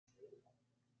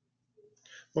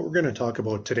What we're going to talk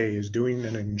about today is doing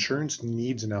an insurance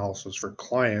needs analysis for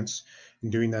clients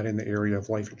and doing that in the area of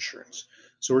life insurance.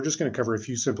 So we're just going to cover a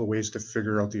few simple ways to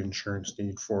figure out the insurance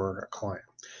need for a client.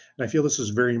 And I feel this is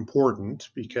very important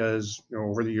because,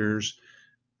 over the years,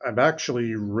 I'm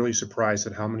actually really surprised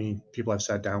at how many people I've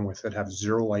sat down with that have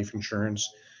zero life insurance.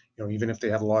 Even if they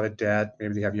have a lot of debt,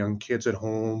 maybe they have young kids at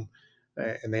home,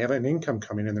 and they have an income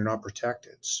coming and they're not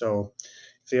protected. So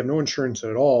if they have no insurance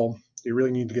at all, they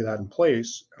really need to get that in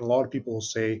place. And a lot of people will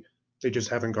say they just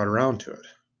haven't got around to it.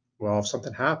 Well, if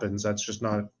something happens, that's just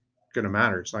not going to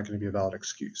matter. It's not going to be a valid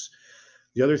excuse.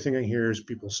 The other thing I hear is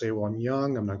people say, well, I'm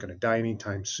young, I'm not going to die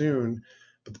anytime soon.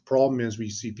 But the problem is we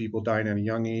see people dying at a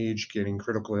young age, getting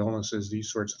critical illnesses,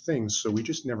 these sorts of things. So we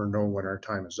just never know when our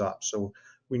time is up. So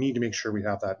we need to make sure we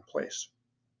have that in place.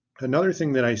 Another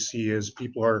thing that I see is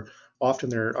people are often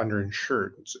they're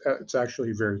underinsured. It's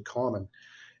actually very common.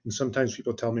 And sometimes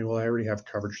people tell me, well, I already have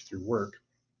coverage through work.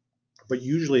 But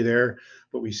usually there,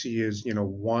 what we see is,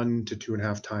 1 to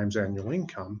 2.5 times annual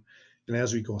income. And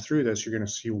as we go through this, you're going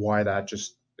to see why that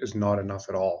just is not enough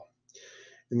at all.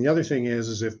 And the other thing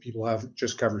is if people have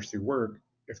just coverage through work,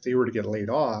 if they were to get laid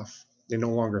off, they no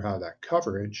longer have that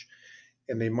coverage.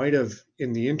 And they might have,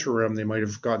 in the interim, they might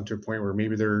have gotten to a point where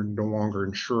maybe they're no longer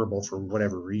insurable for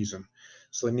whatever reason.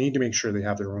 So they need to make sure they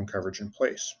have their own coverage in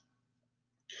place.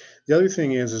 The other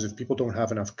thing is if people don't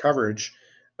have enough coverage,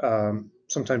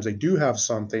 sometimes they do have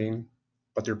something,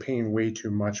 but they're paying way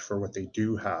too much for what they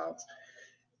do have.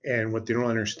 And what they don't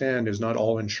understand is not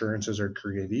all insurances are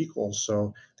created equal.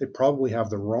 So they probably have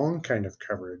the wrong kind of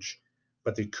coverage,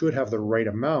 but they could have the right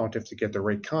amount if they get the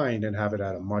right kind and have it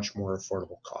at a much more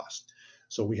affordable cost.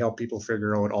 So we help people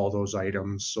figure out all those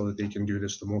items so that they can do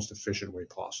this the most efficient way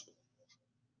possible.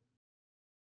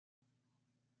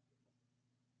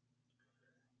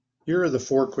 Here are the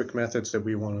 4 quick methods that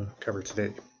we want to cover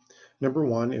today. Number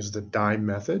 1 is the DIME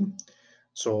method.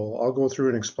 So I'll go through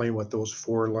and explain what those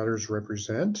 4 letters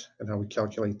represent and how we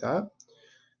calculate that.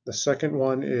 The second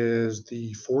one is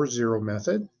the 4-0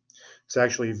 method. It's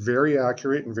actually very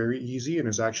accurate and very easy and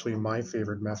is actually my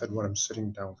favorite method when I'm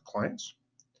sitting down with clients.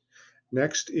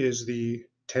 Next is the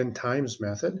 10 times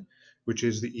method, which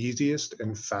is the easiest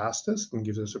and fastest and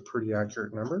gives us a pretty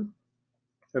accurate number.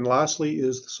 And lastly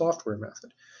is the software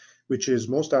method, which is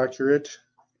most accurate.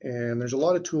 And there's a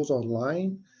lot of tools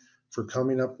online for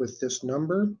coming up with this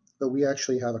number, but we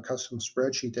actually have a custom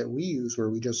spreadsheet that we use where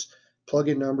we just plug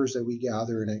in numbers that we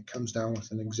gather and it comes down with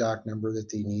an exact number that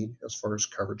they need as far as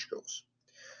coverage goes.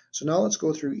 So now let's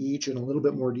go through each in a little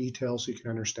bit more detail so you can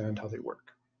understand how they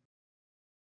work.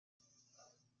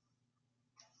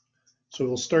 So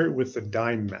we'll start with the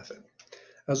DIME method.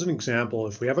 As an example,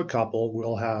 if we have a couple,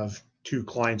 we'll have 2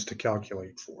 clients to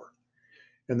calculate for.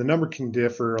 And the number can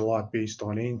differ a lot based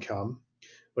on income,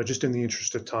 but just in the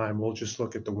interest of time, we'll just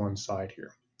look at the one side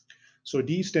here. So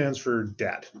D stands for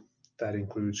debt. That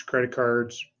includes credit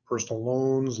cards, personal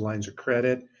loans, lines of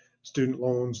credit, student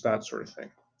loans, that sort of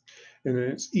thing. And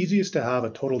it's easiest to have a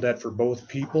total debt for both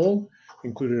people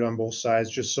included on both sides,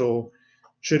 just so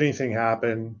should anything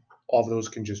happen, all of those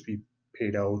can just be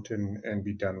paid out and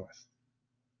be done with.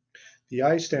 The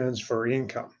I stands for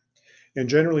income. And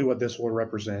generally, what this will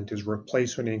represent is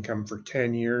replacement income for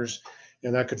 10 years,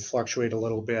 and that could fluctuate a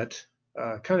little bit,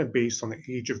 kind of based on the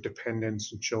age of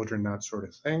dependents and children, that sort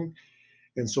of thing.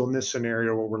 And so, in this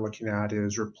scenario, what we're looking at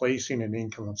is replacing an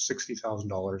income of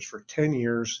 $60,000 for 10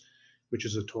 years, which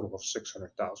is a total of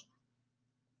 $600,000.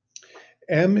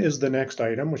 M is the next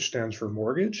item, which stands for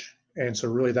mortgage. And so,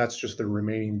 really, that's just the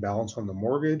remaining balance on the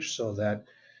mortgage, so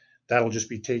that'll just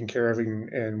be taken care of,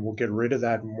 and we'll get rid of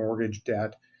that mortgage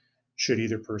debt should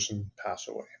either person pass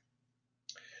away.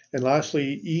 And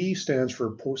lastly, E stands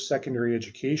for post-secondary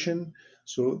education.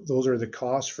 So those are the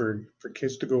costs for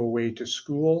kids to go away to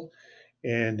school.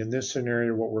 And in this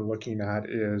scenario, what we're looking at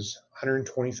is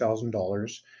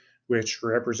 $120,000, which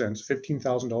represents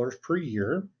 $15,000 per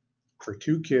year for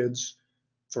 2 kids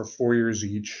for 4 years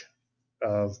each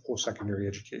of post-secondary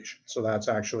education. So that's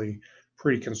actually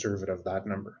pretty conservative, that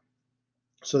number.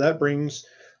 So that brings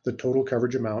the total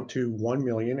coverage amount to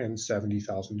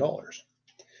 $1,070,000.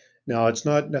 Now, it's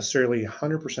not necessarily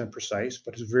 100% precise,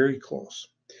 but it's very close.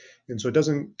 And so it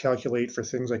doesn't calculate for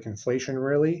things like inflation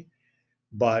really,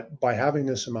 but by having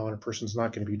this amount, a person's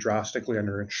not going to be drastically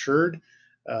underinsured.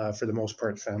 For the most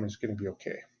part, the family's going to be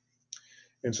okay.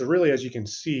 And so really, as you can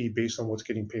see, based on what's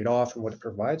getting paid off and what it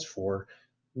provides for,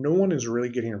 no one is really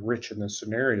getting rich in this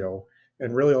scenario.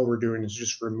 And really all we're doing is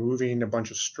just removing a bunch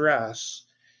of stress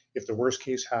if the worst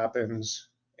case happens,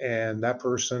 and that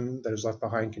person that is left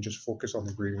behind can just focus on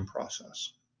the grieving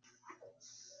process.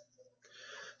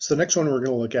 So the next one we're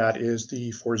going to look at is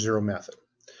the 4-0 method.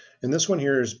 And this one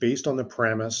here is based on the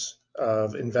premise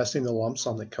of investing the lump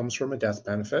sum that comes from a death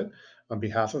benefit on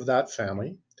behalf of that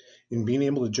family and being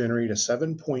able to generate a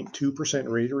 7.2%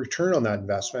 rate of return on that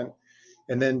investment,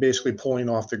 and then basically pulling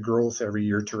off the growth every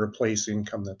year to replace the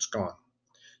income that's gone.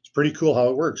 It's pretty cool how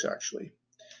it works, actually.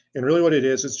 And really what it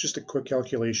is, it's just a quick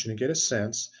calculation to get a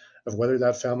sense of whether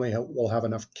that family will have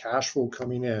enough cash flow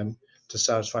coming in to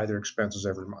satisfy their expenses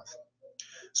every month.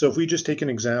 So if we just take an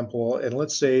example, and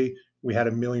let's say we had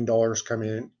 $1 million come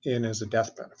in as a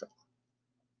death benefit.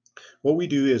 What we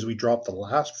do is we drop the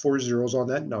last 4 zeros on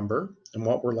that number, and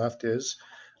what we're left is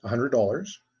 $100.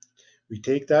 We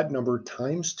take that number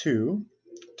times 2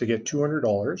 to get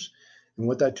 $200, and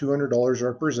what that $200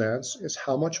 represents is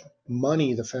how much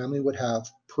money the family would have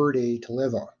per day to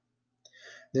live on.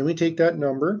 Then we take that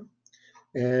number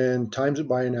and times it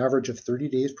by an average of 30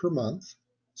 days per month.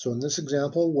 So in this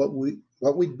example, what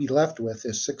we'd be left with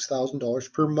is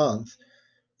 $6,000 per month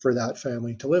for that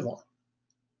family to live on.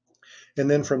 And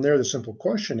then from there, the simple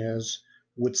question is,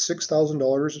 would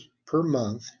 $6,000 per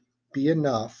month be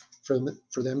enough for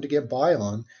them to get by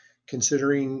on,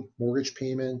 considering mortgage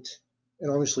payment and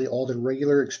obviously all the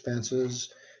regular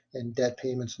expenses and debt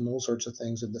payments and those sorts of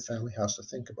things that the family has to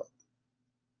think about?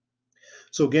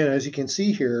 So again, as you can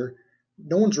see here,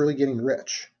 no one's really getting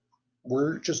rich.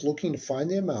 We're just looking to find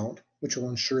the amount which will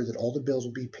ensure that all the bills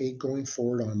will be paid going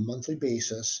forward on a monthly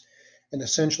basis, and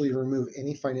essentially remove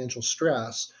any financial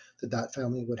stress that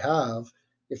family would have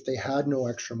if they had no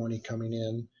extra money coming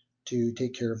in to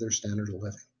take care of their standard of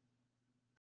living.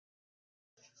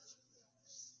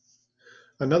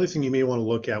 Another thing you may want to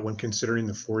look at when considering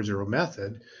the 4-0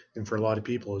 method, and for a lot of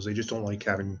people, is they just don't like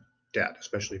having debt,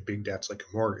 especially big debts like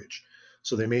a mortgage.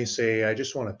 So they may say, I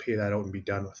just want to pay that out and be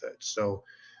done with it. So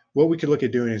what we could look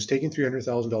at doing is taking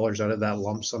 $300,000 out of that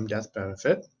lump sum death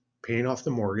benefit, paying off the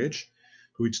mortgage,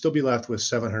 but we'd still be left with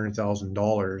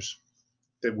 $700,000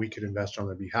 that we could invest on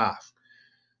their behalf.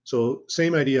 So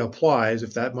same idea applies.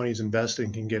 If that money is invested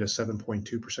and can get a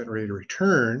 7.2% rate of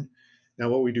return, now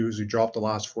what we do is we drop the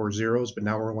last 4 zeros, but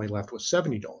now we're only left with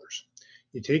 $70.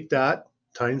 You take that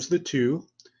times the 2,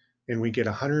 and we get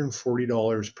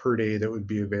 $140 per day that would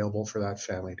be available for that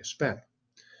family to spend.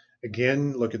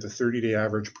 Again, look at the 30-day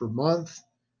average per month,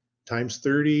 times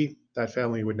 30, that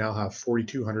family would now have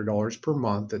 $4,200 per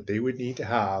month that they would need to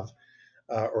have,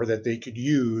 or that they could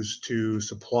use to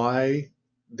supply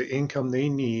the income they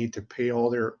need to pay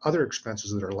all their other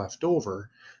expenses that are left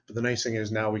over. But the nice thing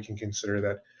is now we can consider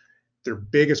that their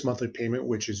biggest monthly payment,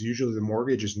 which is usually the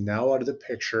mortgage, is now out of the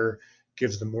picture,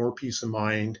 gives them more peace of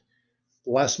mind.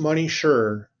 Less money,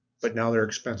 sure, but now their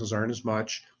expenses aren't as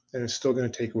much, and it's still going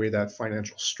to take away that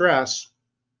financial stress,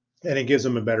 and it gives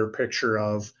them a better picture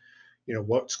of,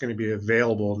 what's going to be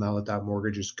available now that that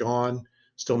mortgage is gone.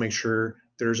 Still make sure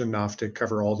there's enough to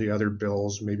cover all the other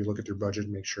bills, maybe look at their budget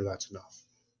and make sure that's enough.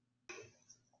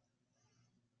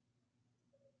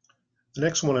 The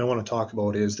next one I want to talk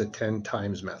about is the 10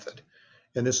 times method.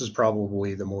 And this is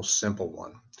probably the most simple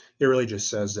one. It really just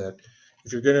says that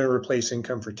if you're going to replace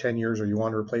income for 10 years or you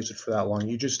want to replace it for that long,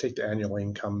 you just take the annual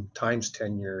income times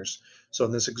 10 years. So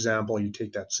in this example, you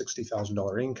take that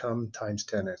 $60,000 income times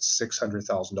 10, it's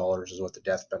 $600,000 is what the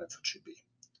death benefit should be.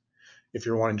 If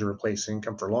you're wanting to replace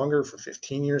income for longer, for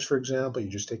 15 years, for example, you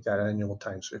just take that annual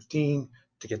times 15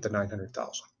 to get the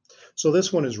 900,000. So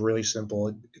this one is really simple.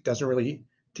 It doesn't really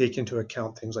take into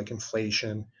account things like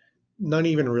inflation, not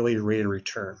even really rate of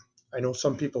return. I know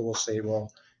some people will say,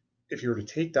 well, if you were to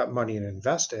take that money and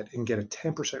invest it and get a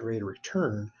 10% rate of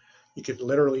return, you could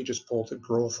literally just pull the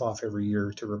growth off every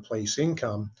year to replace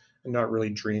income and not really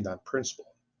drain that principal.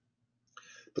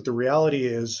 But the reality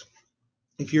is,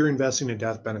 if you're investing in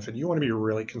death benefit, you want to be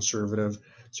really conservative.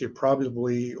 So you're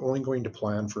probably only going to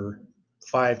plan for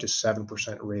 5 to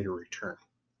 7% rate of return.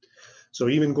 So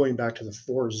even going back to the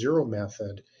 4-0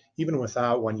 method, even with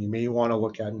that one, you may want to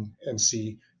look at and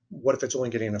see, what if it's only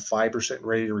getting a 5%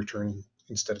 rate of return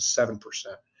instead of 7%?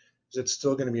 Is it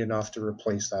still going to be enough to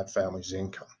replace that family's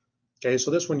income? Okay,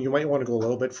 so this one you might want to go a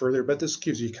little bit further, but this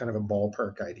gives you kind of a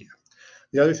ballpark idea.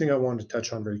 The other thing I wanted to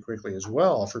touch on very quickly as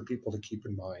well for people to keep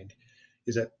in mind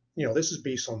is that, this is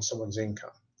based on someone's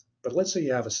income. But let's say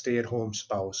you have a stay-at-home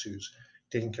spouse who's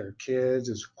taking care of kids,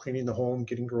 is cleaning the home,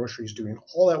 getting groceries, doing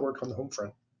all that work on the home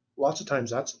front. Lots of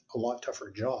times that's a lot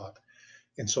tougher job.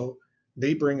 And so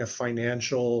they bring a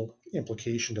financial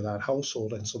implication to that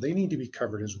household, and so they need to be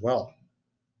covered as well.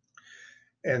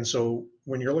 And so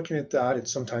when you're looking at that,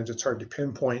 sometimes it's hard to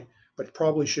pinpoint, but it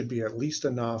probably should be at least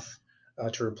enough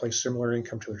to replace similar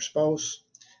income to their spouse,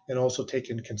 and also take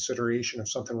into consideration if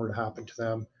something were to happen to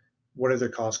them, what are the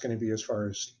costs going to be as far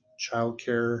as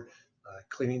childcare,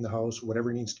 cleaning the house,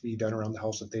 whatever needs to be done around the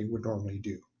house that they would normally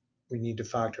do. We need to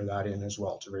factor that in as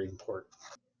well. It's very important.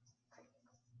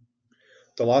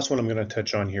 The last one I'm going to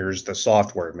touch on here is the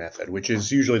software method, which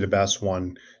is usually the best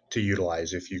one to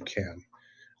utilize if you can.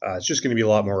 It's just going to be a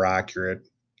lot more accurate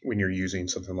when you're using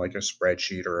something like a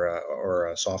spreadsheet or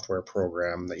a software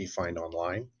program that you find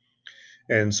online.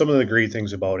 And some of the great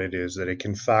things about it is that it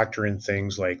can factor in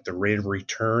things like the rate of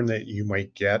return that you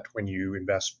might get when you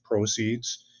invest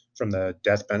proceeds from the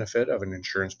death benefit of an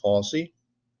insurance policy.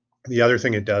 The other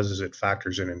thing it does is it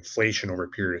factors in inflation over a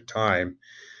period of time,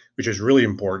 which is really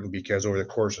important because over the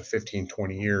course of 15,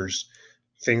 20 years,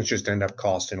 things just end up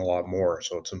costing a lot more.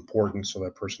 So it's important so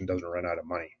that person doesn't run out of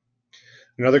money.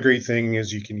 Another great thing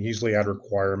is you can easily add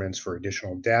requirements for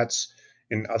additional debts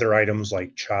and other items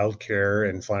like childcare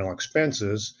and final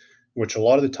expenses, which a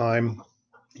lot of the time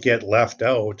get left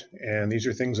out. And these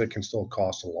are things that can still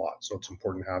cost a lot. So it's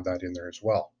important to have that in there as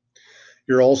well.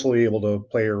 You're also able to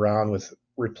play around with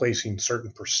replacing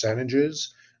certain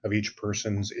percentages of each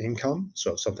person's income.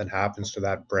 So if something happens to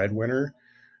that breadwinner,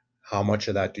 how much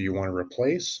of that do you want to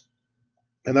replace?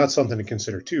 And that's something to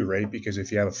consider too, right? Because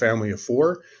if you have a family of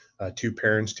four, two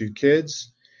parents, two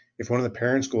kids, if one of the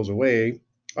parents goes away,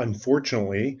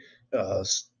 unfortunately,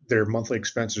 their monthly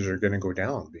expenses are going to go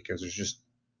down because there's just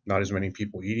not as many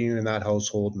people eating in that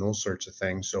household and those sorts of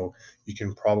things. So you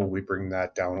can probably bring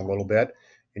that down a little bit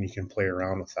and you can play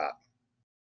around with that.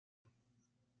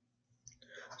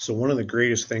 So one of the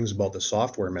greatest things about the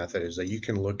software method is that you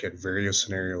can look at various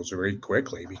scenarios very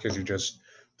quickly because you're just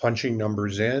punching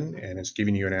numbers in and it's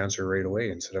giving you an answer right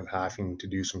away instead of having to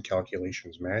do some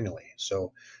calculations manually.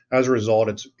 So as a result,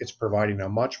 it's providing a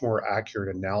much more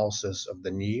accurate analysis of the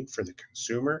need for the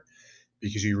consumer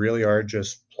because you really are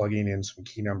just plugging in some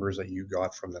key numbers that you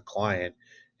got from the client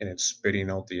and it's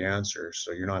spitting out the answer.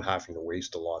 So you're not having to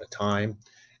waste a lot of time.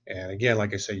 And again,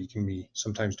 like I said, you can be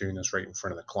sometimes doing this right in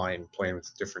front of the client, playing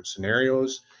with different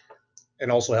scenarios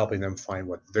and also helping them find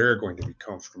what they're going to be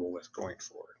comfortable with going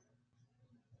forward.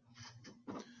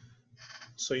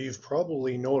 So you've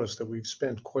probably noticed that we've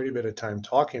spent quite a bit of time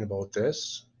talking about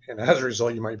this. And as a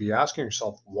result, you might be asking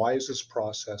yourself, why is this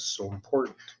process so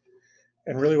important?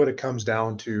 And really what it comes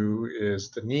down to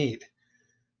is the need.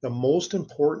 The most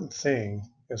important thing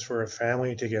is for a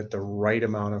family to get the right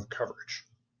amount of coverage.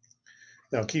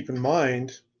 Now, keep in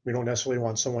mind, we don't necessarily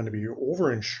want someone to be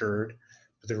overinsured,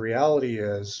 but the reality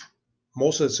is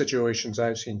most of the situations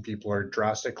I've seen, people are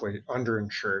drastically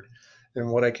underinsured. And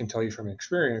what I can tell you from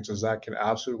experience is that can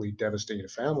absolutely devastate a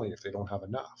family if they don't have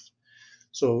enough.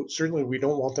 So certainly we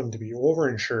don't want them to be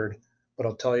overinsured, but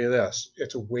I'll tell you this,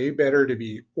 it's way better to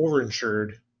be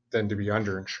overinsured than to be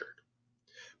underinsured.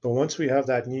 But once we have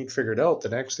that need figured out, the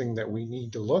next thing that we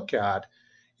need to look at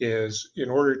is in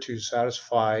order to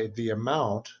satisfy the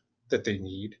amount that they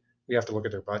need, we have to look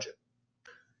at their budget.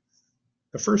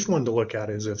 The first one to look at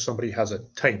is if somebody has a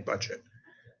tight budget.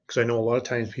 Because I know a lot of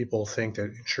times people think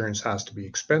that insurance has to be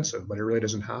expensive, but it really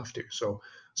doesn't have to. So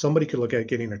somebody could look at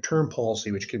getting a term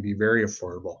policy, which can be very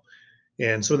affordable.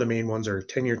 And some of the main ones are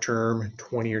 10-year term,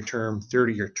 20-year term,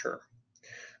 30-year term.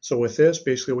 So with this,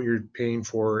 basically what you're paying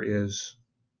for is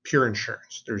pure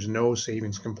insurance. There's no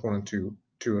savings component to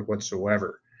it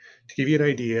whatsoever. To give you an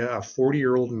idea, a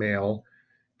 40-year-old male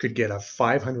could get a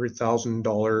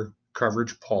 $500,000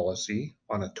 coverage policy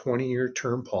on a 20-year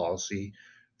term policy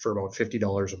for about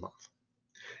 $50 a month.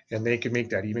 And they could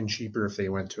make that even cheaper if they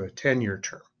went to a 10-year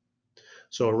term.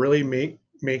 So it really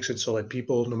makes it so that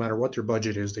people, no matter what their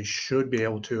budget is, they should be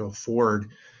able to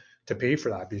afford to pay for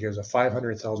that because a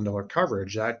 $500,000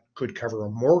 coverage that could cover a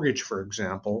mortgage, for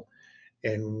example.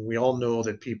 And we all know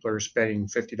that people are spending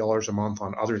 $50 a month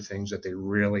on other things that they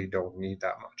really don't need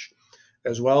that much.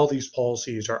 As well, these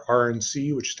policies are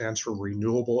RNC, which stands for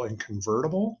renewable and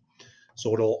convertible.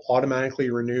 So it'll automatically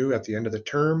renew at the end of the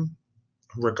term,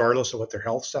 regardless of what their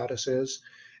health status is.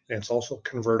 And it's also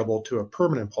convertible to a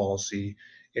permanent policy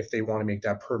if they want to make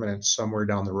that permanent somewhere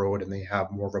down the road and they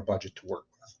have more of a budget to work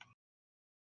with.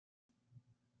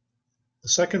 The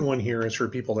second one here is for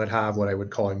people that have what I would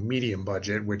call a medium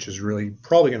budget, which is really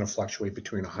probably going to fluctuate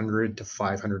between $100 to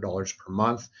 $500 per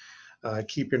month.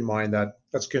 Keep in mind that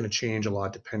that's going to change a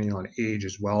lot depending on age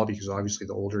as well, because obviously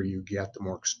the older you get, the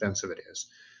more expensive it is.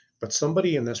 But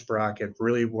somebody in this bracket,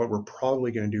 really what we're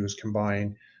probably going to do is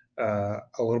combine a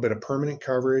little bit of permanent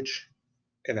coverage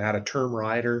and add a term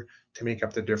rider to make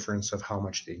up the difference of how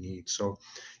much they need. So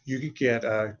you could get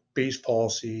a base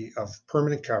policy of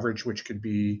permanent coverage, which could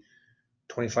be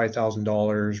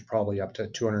 $25,000, probably up to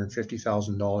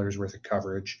 $250,000 worth of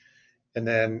coverage, and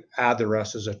then add the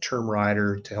rest as a term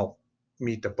rider to help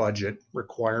meet the budget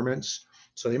requirements.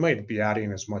 So they might be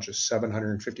adding as much as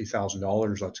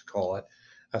 $750,000, let's call it,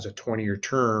 as a 20-year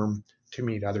term to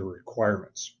meet other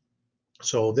requirements.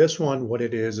 So this one, what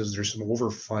it is there's some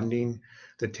overfunding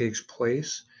that takes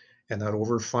place, and that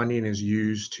overfunding is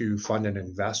used to fund an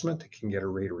investment that can get a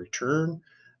rate of return.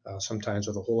 Sometimes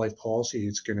with a whole life policy,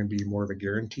 it's going to be more of a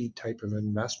guaranteed type of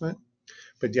investment.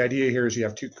 But the idea here is you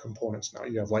have two components now.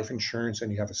 You have life insurance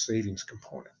and you have a savings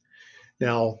component.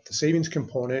 Now, the savings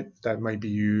component that might be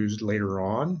used later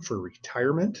on for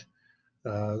retirement.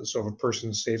 So if a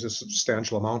person saves a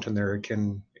substantial amount in there, it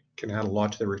can add a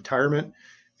lot to their retirement.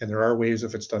 And there are ways,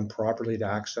 if it's done properly, to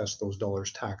access those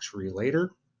dollars tax-free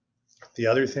later. The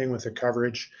other thing with the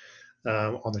coverage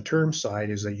on the term side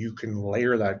is that you can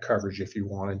layer that coverage if you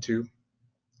wanted to.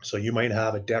 So you might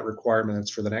have a debt requirement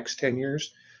that's for the next 10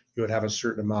 years. You would have a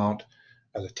certain amount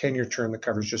as a 10-year term that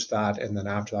covers just that, and then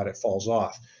after that it falls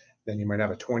off. Then you might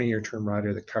have a 20-year term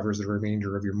rider that covers the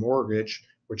remainder of your mortgage,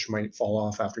 which might fall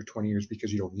off after 20 years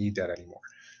because you don't need that anymore.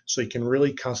 So you can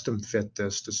really custom fit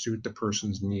this to suit the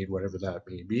person's need, whatever that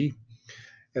may be.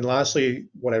 And lastly,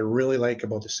 what I really like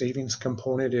about the savings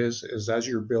component is as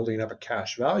you're building up a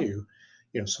cash value,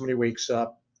 somebody wakes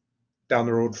up down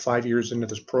the road 5 years into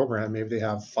this program, maybe they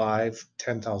have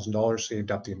 $10,000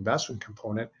 saved up the investment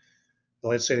component.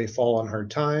 Let's say they fall on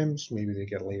hard times, maybe they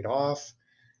get laid off,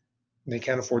 and they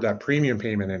can't afford that premium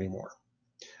payment anymore.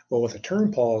 Well, with a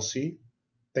term policy,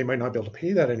 they might not be able to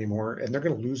pay that anymore, and they're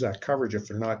going to lose that coverage if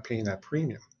they're not paying that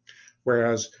premium.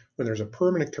 Whereas when there's a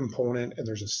permanent component and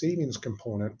there's a savings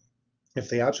component, if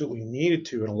they absolutely needed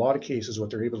to, in a lot of cases,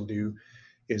 what they're able to do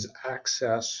is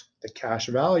access the cash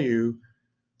value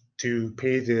to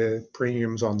pay the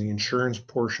premiums on the insurance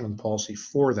portion of the policy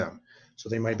for them. So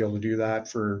they might be able to do that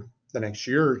for the next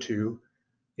year or two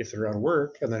if they're out of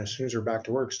work, and then as soon as they're back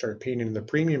to work, start paying in the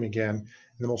premium again. And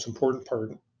the most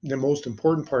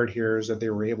important part here is that they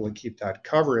were able to keep that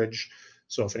coverage.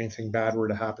 So if anything bad were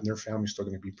to happen, their family's still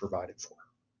going to be provided for.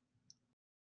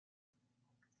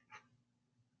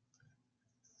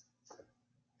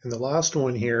 And the last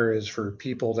one here is for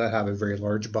people that have a very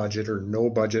large budget or no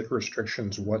budget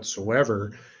restrictions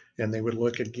whatsoever, and they would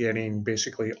look at getting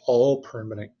basically all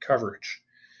permanent coverage.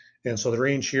 And so the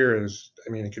range here is,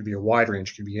 it could be a wide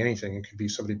range. It could be anything. It could be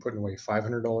somebody putting away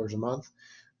 $500 a month.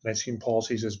 And I've seen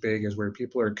policies as big as where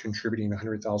people are contributing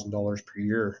 $100,000 per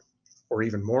year or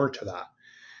even more to that.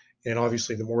 And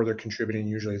obviously, the more they're contributing,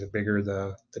 usually the bigger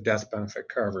the death benefit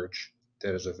coverage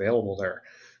that is available there.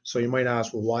 So you might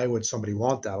ask, well, why would somebody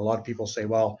want that? A lot of people say,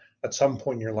 well, at some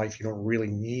point in your life, you don't really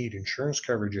need insurance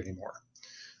coverage anymore.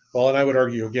 Well, and I would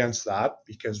argue against that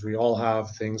because we all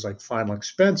have things like final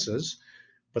expenses,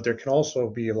 but there can also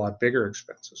be a lot bigger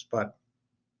expenses. But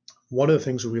one of the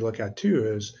things that we look at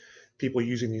too is people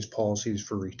using these policies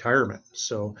for retirement.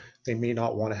 So they may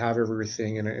not want to have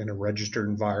everything in a registered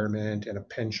environment and a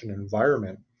pension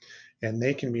environment. And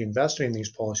they can be investing in these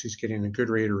policies, getting a good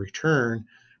rate of return,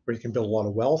 where you can build a lot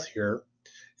of wealth here.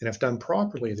 And if done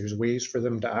properly, there's ways for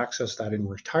them to access that in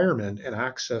retirement and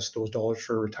access those dollars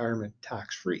for retirement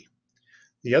tax-free.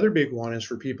 The other big one is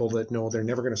for people that know they're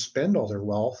never going to spend all their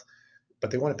wealth,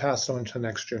 but they want to pass it on to the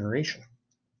next generation.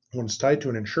 When it's tied to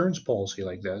an insurance policy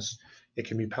like this, it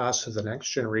can be passed to the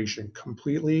next generation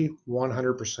completely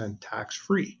 100%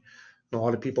 tax-free. And a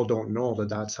lot of people don't know that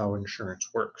that's how insurance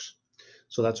works.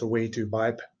 So that's a way to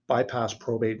bypass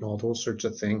probate and all those sorts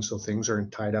of things, so things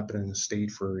aren't tied up in an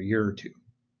estate for a year or two.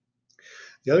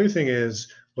 The other thing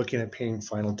is looking at paying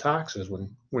final taxes.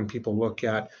 When people look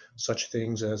at such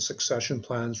things as succession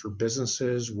plans for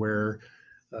businesses where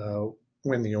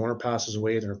when the owner passes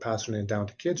away, they're passing it down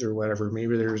to kids or whatever,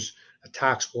 maybe there's a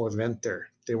taxable event there.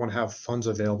 They want to have funds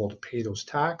available to pay those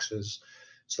taxes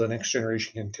so the next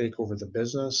generation can take over the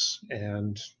business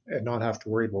and not have to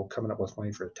worry about coming up with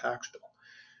money for a tax bill.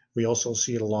 We also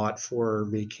see it a lot for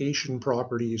vacation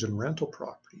properties and rental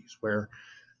properties where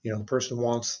the person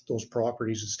wants those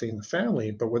properties to stay in the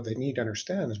family, but what they need to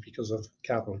understand is because of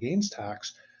capital gains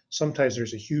tax, sometimes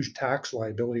there's a huge tax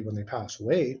liability when they pass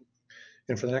away.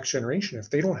 And for the next generation, if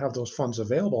they don't have those funds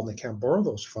available and they can't borrow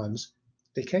those funds,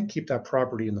 they can't keep that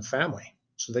property in the family.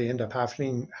 So they end up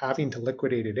having to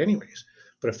liquidate it anyways.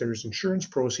 But if there's insurance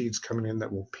proceeds coming in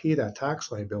that will pay that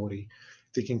tax liability,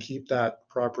 they can keep that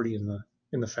property in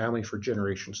the family for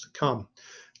generations to come.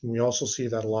 And we also see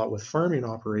that a lot with farming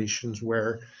operations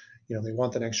where, they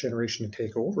want the next generation to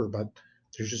take over, but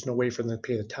there's just no way for them to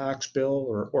pay the tax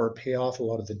bill or pay off a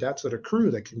lot of the debts that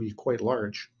accrue that can be quite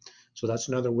large. So that's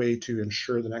another way to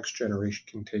ensure the next generation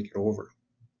can take it over.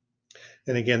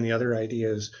 And again, the other idea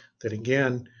is that,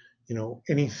 again,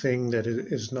 anything that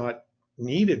is not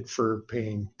needed for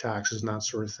paying taxes and that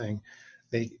sort of thing,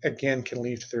 they again can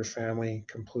leave to their family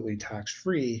completely tax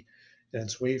free. And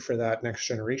it's a way for that next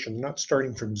generation. They're not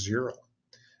starting from zero.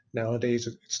 Nowadays,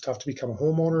 it's tough to become a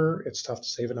homeowner. It's tough to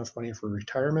save enough money for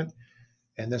retirement.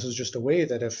 And this is just a way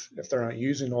that if they're not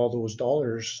using all those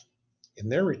dollars in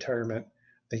their retirement,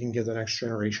 they can give the next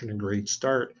generation a great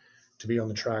start to be on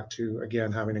the track to,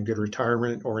 again, having a good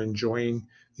retirement or enjoying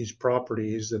these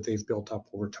properties that they've built up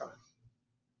over time.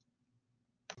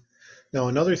 Now,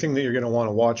 another thing that you're going to want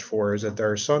to watch for is that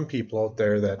there are some people out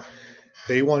there that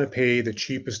they want to pay the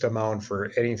cheapest amount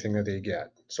for anything that they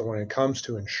get. So when it comes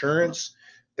to insurance,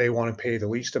 they want to pay the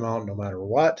least amount no matter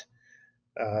what.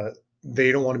 Uh,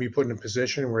 they don't want to be put in a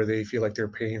position where they feel like they're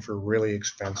paying for really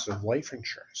expensive life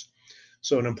insurance.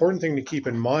 So an important thing to keep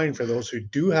in mind for those who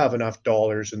do have enough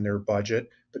dollars in their budget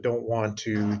but don't want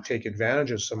to take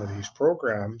advantage of some of these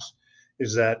programs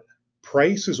is that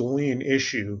price is only an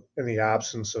issue in the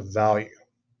absence of value.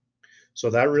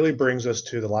 So that really brings us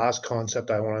to the last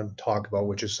concept I want to talk about,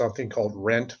 which is something called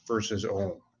rent versus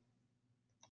own.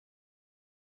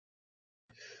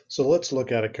 So let's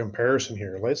look at a comparison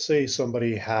here. Let's say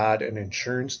somebody had an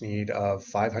insurance need of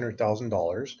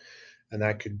 $500,000, and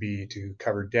that could be to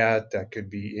cover debt, that could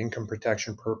be income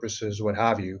protection purposes, what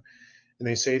have you. And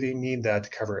they say they need that to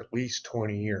cover at least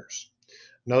 20 years.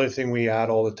 Another thing we add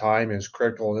all the time is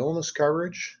critical illness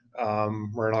coverage.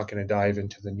 We're not going to dive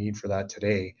into the need for that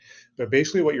today, but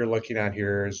basically what you're looking at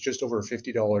here is just over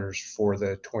 $50 for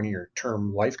the 20-year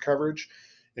term life coverage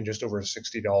and just over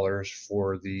 $60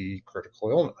 for the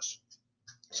critical illness.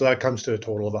 So that comes to a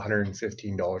total of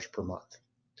 $115 per month.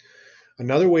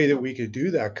 Another way that we could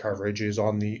do that coverage is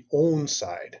on the own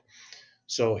side.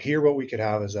 So here what we could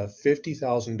have is a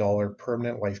 $50,000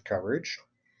 permanent life coverage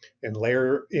and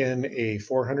layer in a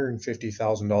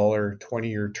 $450,000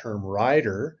 20-year term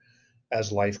rider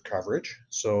as life coverage.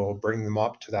 So bring them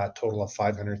up to that total of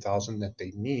 $500,000 that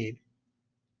they need.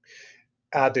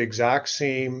 Add the exact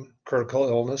same critical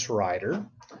illness rider,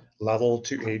 level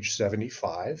to age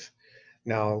 75.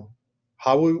 Now,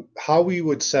 how we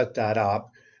would set that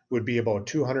up would be about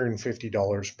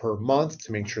 $250 per month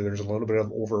to make sure there's a little bit of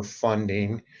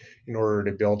overfunding in order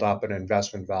to build up an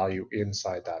investment value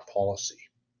inside that policy.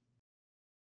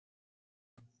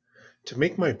 To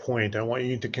make my point, I want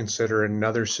you to consider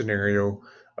another scenario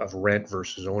of rent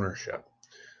versus ownership.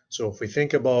 So if we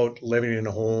think about living in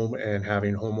a home and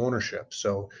having home ownership,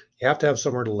 so you have to have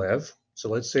somewhere to live. So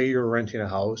let's say you're renting a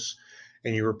house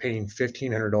and you were paying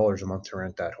 $1,500 a month to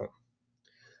rent that home.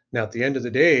 Now, at the end of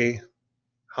the day,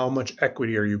 how much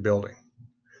equity are you building?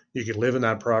 You could live in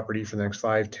that property for the next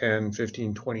 5, 10,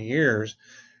 15, 20 years.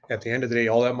 At the end of the day,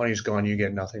 all that money's gone, you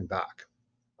get nothing back.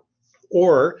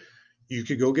 Or you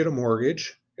could go get a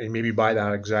mortgage and maybe buy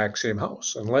that exact same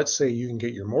house. And let's say you can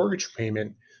get your mortgage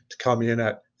payment to come in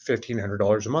at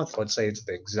 $1,500 a month. Let's say it's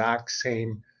the exact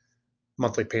same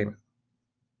monthly payment.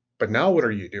 But now what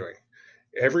are you doing?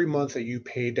 Every month that you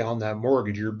pay down that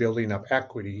mortgage, you're building up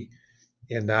equity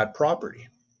in that property.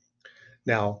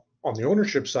 Now, on the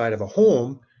ownership side of a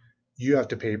home, you have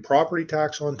to pay property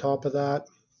tax on top of that.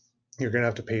 You're going to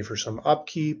have to pay for some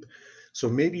upkeep. So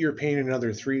maybe you're paying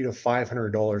another $300 to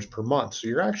 $500 per month. So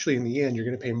you're actually, in the end, you're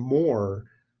going to pay more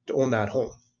to own that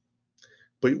home.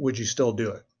 But would you still do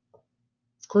it?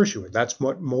 Of course you would. That's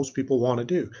what most people want to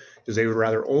do, is they would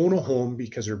rather own a home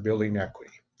because they're building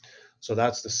equity. So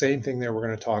that's the same thing that we're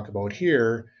going to talk about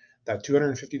here. That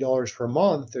 $250 per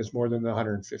month is more than the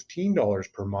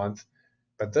 $115 per month.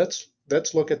 But let's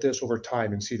look at this over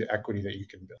time and see the equity that you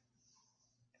can build.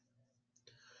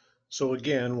 So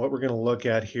again, what we're going to look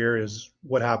at here is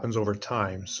what happens over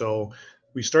time. So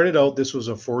we started out, this was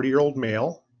a 40-year-old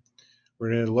male. We're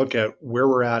going to look at where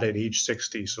we're at age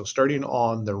 60. So starting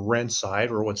on the rent side,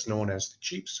 or what's known as the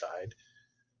cheap side,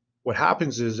 what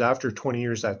happens is after 20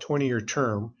 years, that 20-year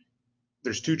term,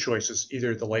 there's two choices.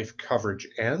 Either the life coverage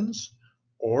ends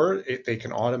or they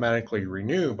can automatically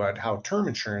renew. But how term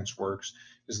insurance works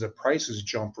is the prices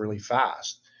jump really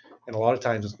fast. And a lot of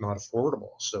times it's not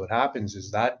affordable. So what happens is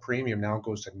that premium now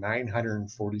goes to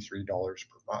 $943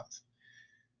 per month.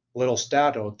 Little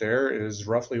stat out there is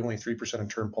roughly only 3% of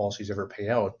term policies ever pay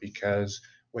out because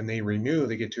when they renew,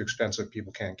 they get too expensive,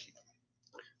 people can't keep them.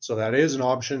 So that is an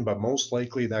option, but most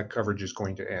likely that coverage is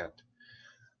going to end.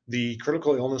 The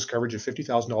critical illness coverage of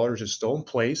 $50,000 is still in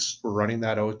place. We're running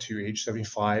that out to age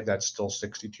 75. That's still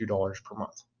 $62 per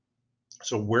month.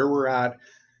 So where we're at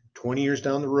 20 years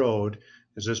down the road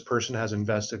is this person has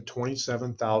invested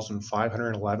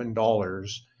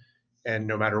 $27,511. And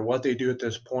no matter what they do at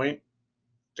this point,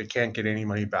 they can't get any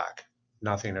money back,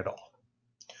 nothing at all.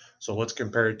 So let's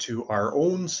compare it to our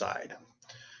own side.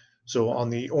 So on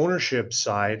the ownership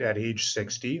side at age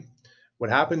 60, what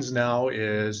happens now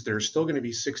is there's still going to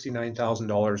be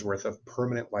 $69,000 worth of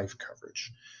permanent life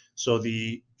coverage. So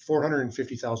the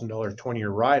 $450,000 20-year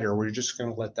rider, we're just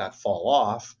going to let that fall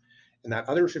off. And that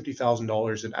other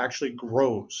 $50,000, it actually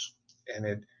grows, and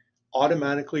it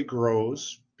automatically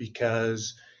grows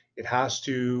because it has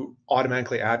to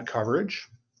automatically add coverage,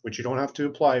 which you don't have to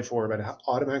apply for, but it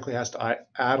automatically has to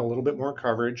add a little bit more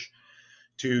coverage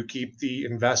to keep the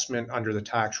investment under the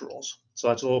tax rules. So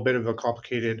that's a little bit of a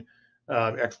complicated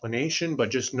explanation,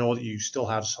 but just know that you still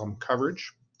have some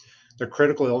coverage. The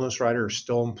critical illness rider is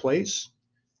still in place.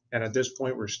 And at this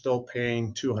point, we're still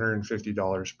paying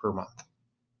 $250 per month.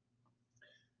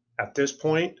 At this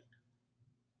point,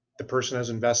 the person has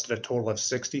invested a total of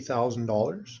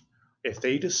 $60,000. If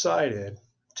they decided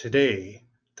today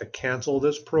to cancel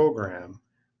this program,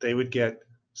 they would get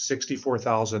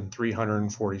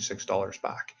 $64,346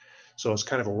 back. So it's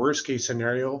kind of a worst case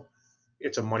scenario.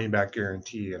 It's a money back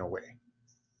guarantee in a way.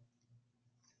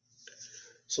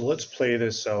 So let's play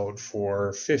this out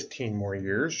for 15 more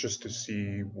years just to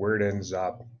see where it ends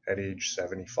up at age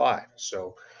 75.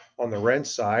 So on the rent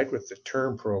side with the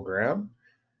term program,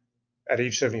 at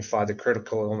age 75, the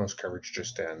critical illness coverage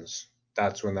just ends.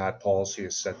 That's when that policy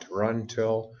is set to run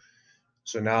till.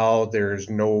 So now there's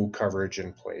no coverage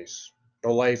in place.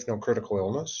 No life, no critical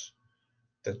illness.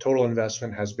 The total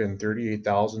investment has been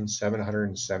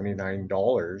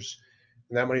 $38,779,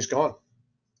 and that money's gone.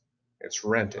 It's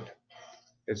rented.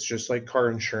 It's just like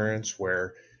car insurance,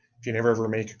 where if you never ever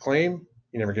make a claim,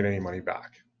 you never get any money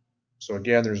back. So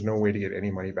again, there's no way to get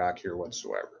any money back here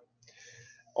whatsoever.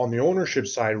 On the ownership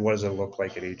side, what does it look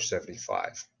like at age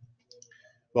 75?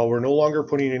 Well, we're no longer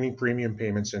putting any premium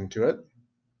payments into it,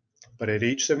 but at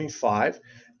age 75,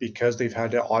 because they've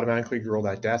had to automatically grow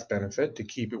that death benefit to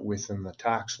keep it within the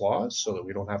tax laws so that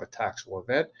we don't have a taxable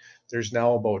event, there's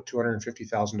now about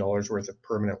 $250,000 worth of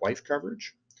permanent life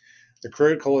coverage. The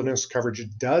critical illness coverage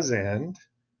does end,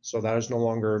 so that is no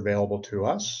longer available to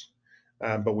us,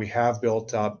 but we have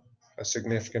built up a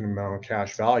significant amount of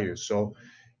cash value. So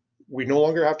we no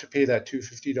longer have to pay that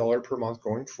 $250 per month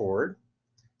going forward.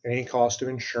 Any cost of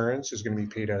insurance is going to be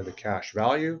paid out of the cash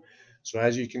value. So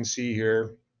as you can see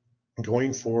here,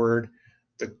 going forward,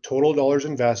 the total dollars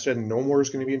invested, no more is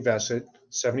going to be invested.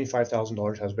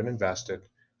 $75,000 has been invested.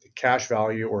 The cash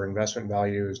value or investment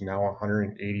value is now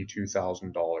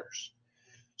 $182,000.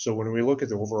 So when we look at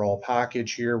the overall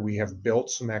package here, we have built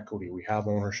some equity. We have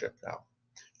ownership now.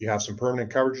 You have some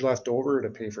permanent coverage left over to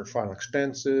pay for final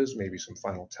expenses, maybe some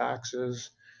final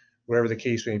taxes, whatever the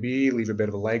case may be, leave a bit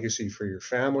of a legacy for your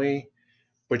family.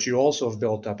 But you also have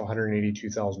built up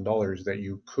 $182,000 that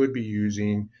you could be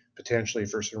using potentially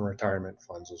for some retirement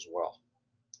funds as well.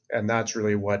 And that's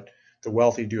really what the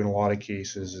wealthy do in a lot of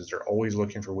cases, is they're always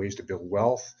looking for ways to build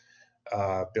wealth,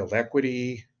 build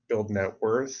equity, build net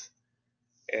worth.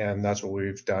 And that's what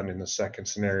we've done in the second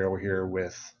scenario here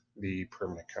with the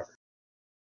permanent coverage.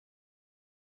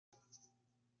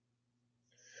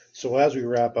 So as we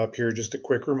wrap up here, just a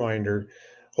quick reminder,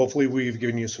 hopefully we've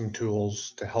given you some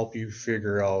tools to help you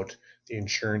figure out the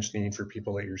insurance need for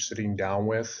people that you're sitting down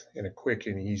with in a quick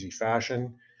and easy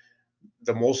fashion.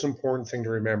 The most important thing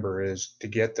to remember is to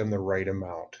get them the right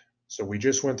amount. So we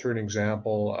just went through an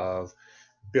example of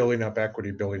building up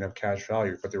equity, building up cash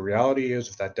value. But the reality is,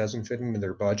 if that doesn't fit into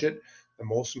their budget, the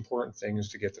most important thing is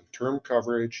to get them term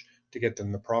coverage, to get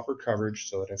them the proper coverage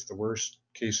so that if the worst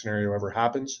case scenario ever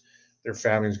happens, their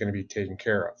family is going to be taken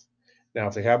care of. Now,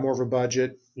 if they have more of a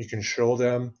budget, you can show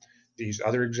them these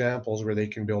other examples where they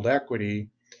can build equity.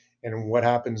 And what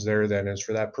happens there then is,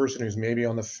 for that person who's maybe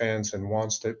on the fence and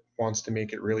wants to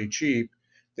make it really cheap,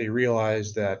 they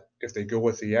realize that if they go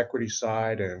with the equity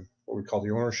side and what we call the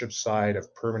ownership side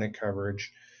of permanent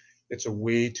coverage, it's a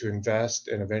way to invest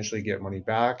and eventually get money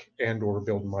back and or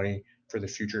build money for the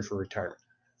future for retirement.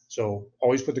 So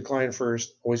always put the client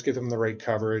first, always give them the right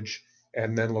coverage,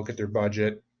 and then look at their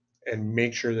budget and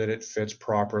make sure that it fits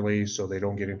properly so they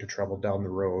don't get into trouble down the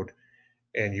road.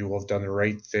 And you will have done the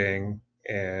right thing,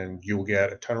 and you will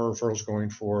get a ton of referrals going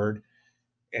forward.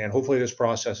 And hopefully this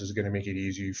process is going to make it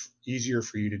easier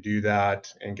for you to do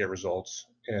that and get results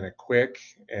in a quick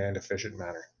and efficient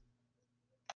manner.